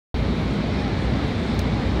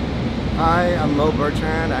Hi, I'm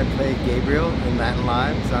BERTRAM. I play Gabriel in Latin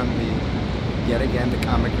Lives. I'm yet again, the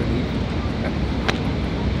comic relief.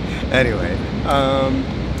 Anyway,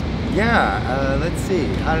 let's see.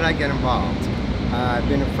 How did I get involved? I've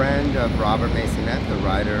been a friend of Robert Masonette, the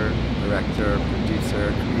writer, director,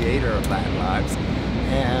 producer, creator of Latin Lives,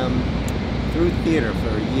 and through theater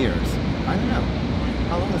for years. I don't know.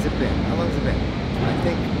 How long has it been? I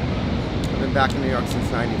think I've been back in New York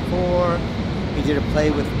since '94. We did a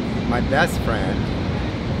play with my best friend,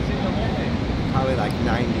 probably like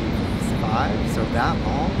 '95, so that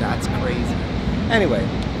long? That's crazy. Anyway,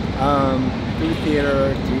 through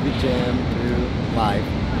theater, through the gym, through life,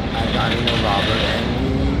 I got to know Robert,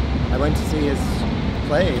 and I went to see his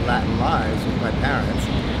play, Latin Lives, with my parents,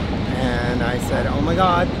 and I said, oh my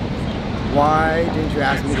God, why didn't you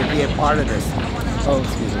ask me to be a part of this? Oh,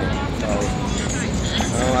 excuse me.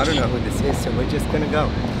 So, I don't know who this is, so we're just gonna go.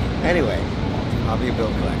 Anyway, I'll be a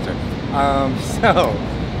bill collector. So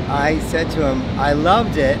I said to him, I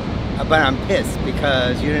loved it, but I'm pissed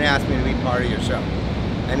because you didn't ask me to be part of your show.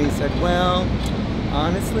 And he said, well,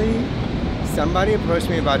 honestly, somebody approached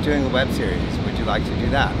me about doing a web series. Would you like to do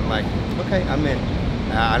that? I'm like, okay, I'm in.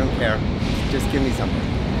 I don't care. Just give me something.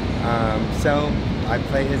 So I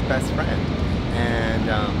play his best friend. And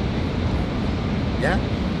yeah,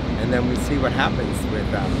 and then we see what happens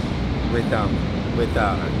with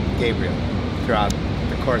Gabriel throughout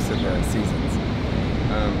the course of the seasons.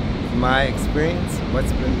 My experience,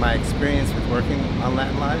 what's been my experience with working on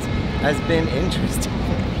Latin Lives has been interesting.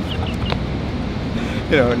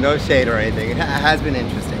 You know, no shade or anything. It has been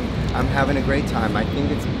interesting. I'm having a great time. I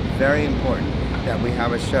think it's very important that we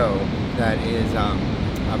have a show that is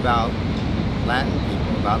about Latin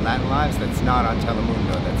people, about Latin lives, that's not on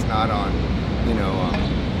Telemundo, that's not on, you know,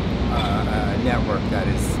 a network that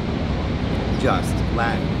is just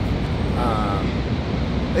Latin.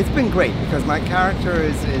 It's been great because my character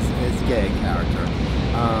is gay character.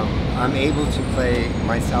 I'm able to play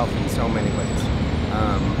myself in so many ways.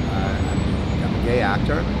 I'm a gay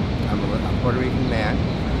actor. I'm a Puerto Rican man.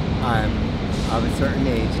 I'm of a certain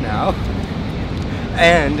age now,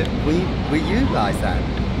 and we utilize that.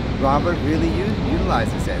 Robert really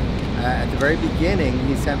utilizes it. At the very beginning,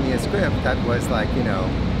 he sent me a script that was like, you know,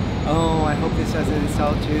 oh, I hope this doesn't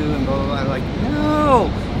insult you, and blah, blah, blah. I'm like, no,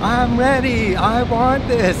 I'm ready. I want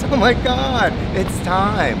this. Oh my God, it's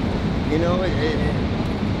time. You know,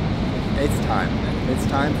 it's time. It's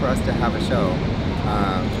time for us to have a show.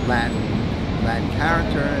 Latin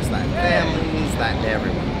characters, Latin families, Latin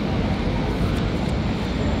everyone.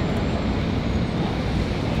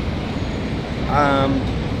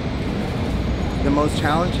 The most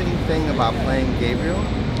challenging thing about playing Gabriel,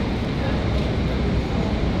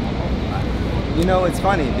 you know, it's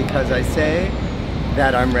funny because I say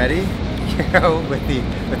that I'm ready, you know, with the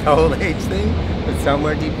whole age thing, but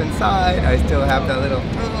somewhere deep inside, I still have that little,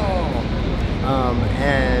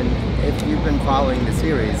 and if you've been following the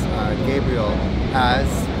series, Gabriel has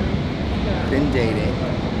been dating,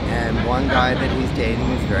 and one guy that he's dating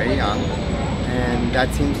is very young, and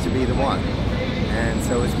that seems to be the one. And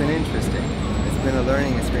so it's been interesting. It's been a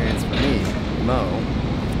learning experience for me, Mo,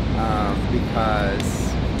 because,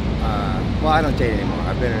 well, I don't date anymore.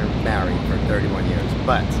 I've been married for 31 years,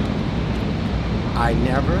 but I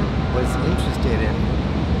never was interested in,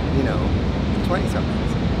 you know,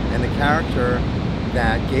 20-somethings. And the character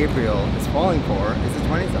that Gabriel is falling for is a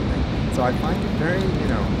 20-something. So I find it very, you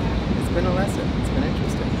know, it's been a lesson. It's been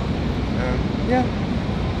interesting. Yeah.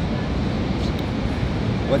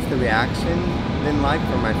 What's the reaction been like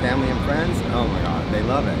from my family and friends? Oh my God, they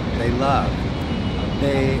love it.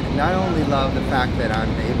 They not only love the fact that I'm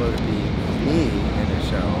able to be me in the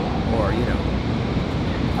show, or, you know,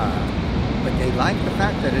 but they like the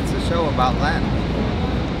fact that it's a show about Latin people.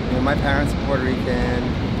 You know, my parents are Puerto Rican.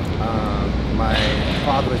 My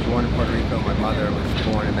father was born in Puerto Rico. My mother was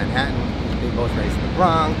born in Manhattan. They were both raised in the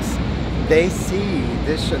Bronx. They see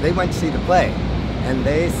this show. They went to see the play. And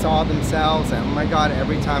they saw themselves, and oh my God,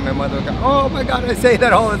 every time my mother would go, oh my God, I say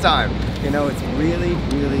that all the time. You know, it's really,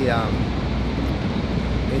 really, I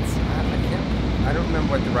don't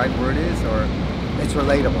remember what the right word is, or it's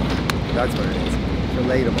relatable. That's what it is. It's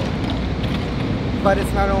relatable. But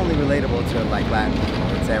it's not only relatable to like Latin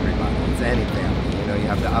people, it's everybody, it's any family. You know, you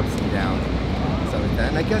have the ups and downs and stuff like that.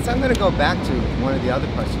 And I guess I'm going to go back to one of the other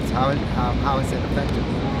questions. How has it affected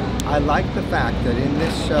me? I like the fact that in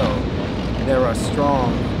this show, there are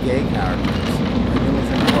strong gay characters. I think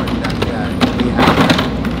it's important that we have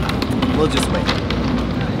that. We'll just wait.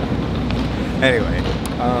 Anyway,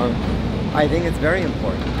 I think it's very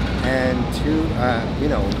important. And you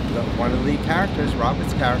know, one of the lead characters,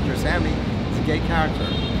 Robert's character, Sammy, is a gay character.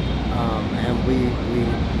 and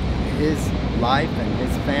his life and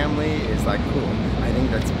his family is like cool. I think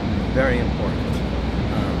that's very important.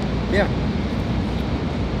 Yeah.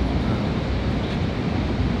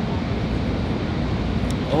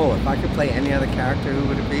 Oh, if I could play any other character, who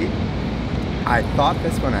would it be? I thought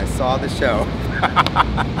this when I saw the show.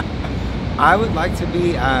 I would like to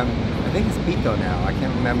be, I think it's Pito now, I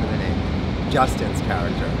can't remember the name. Justin's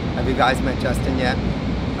character. Have you guys met Justin yet?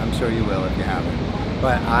 I'm sure you will if you haven't.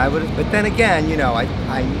 But but then again, you know,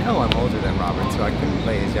 I know I'm older than Robert, so I couldn't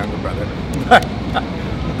play his younger brother.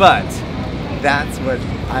 But that's what,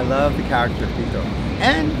 I love the character of Pito.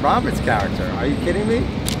 And Robert's character, are you kidding me?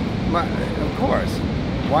 Of course.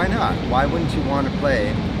 Why not? Why wouldn't you want to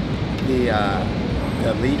play the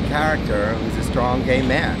lead character who's a strong gay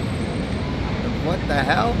man? What the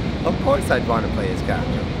hell? Of course I'd want to play his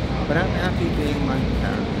character. But I'm happy being my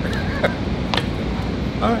character.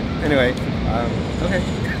 Alright, anyway, okay.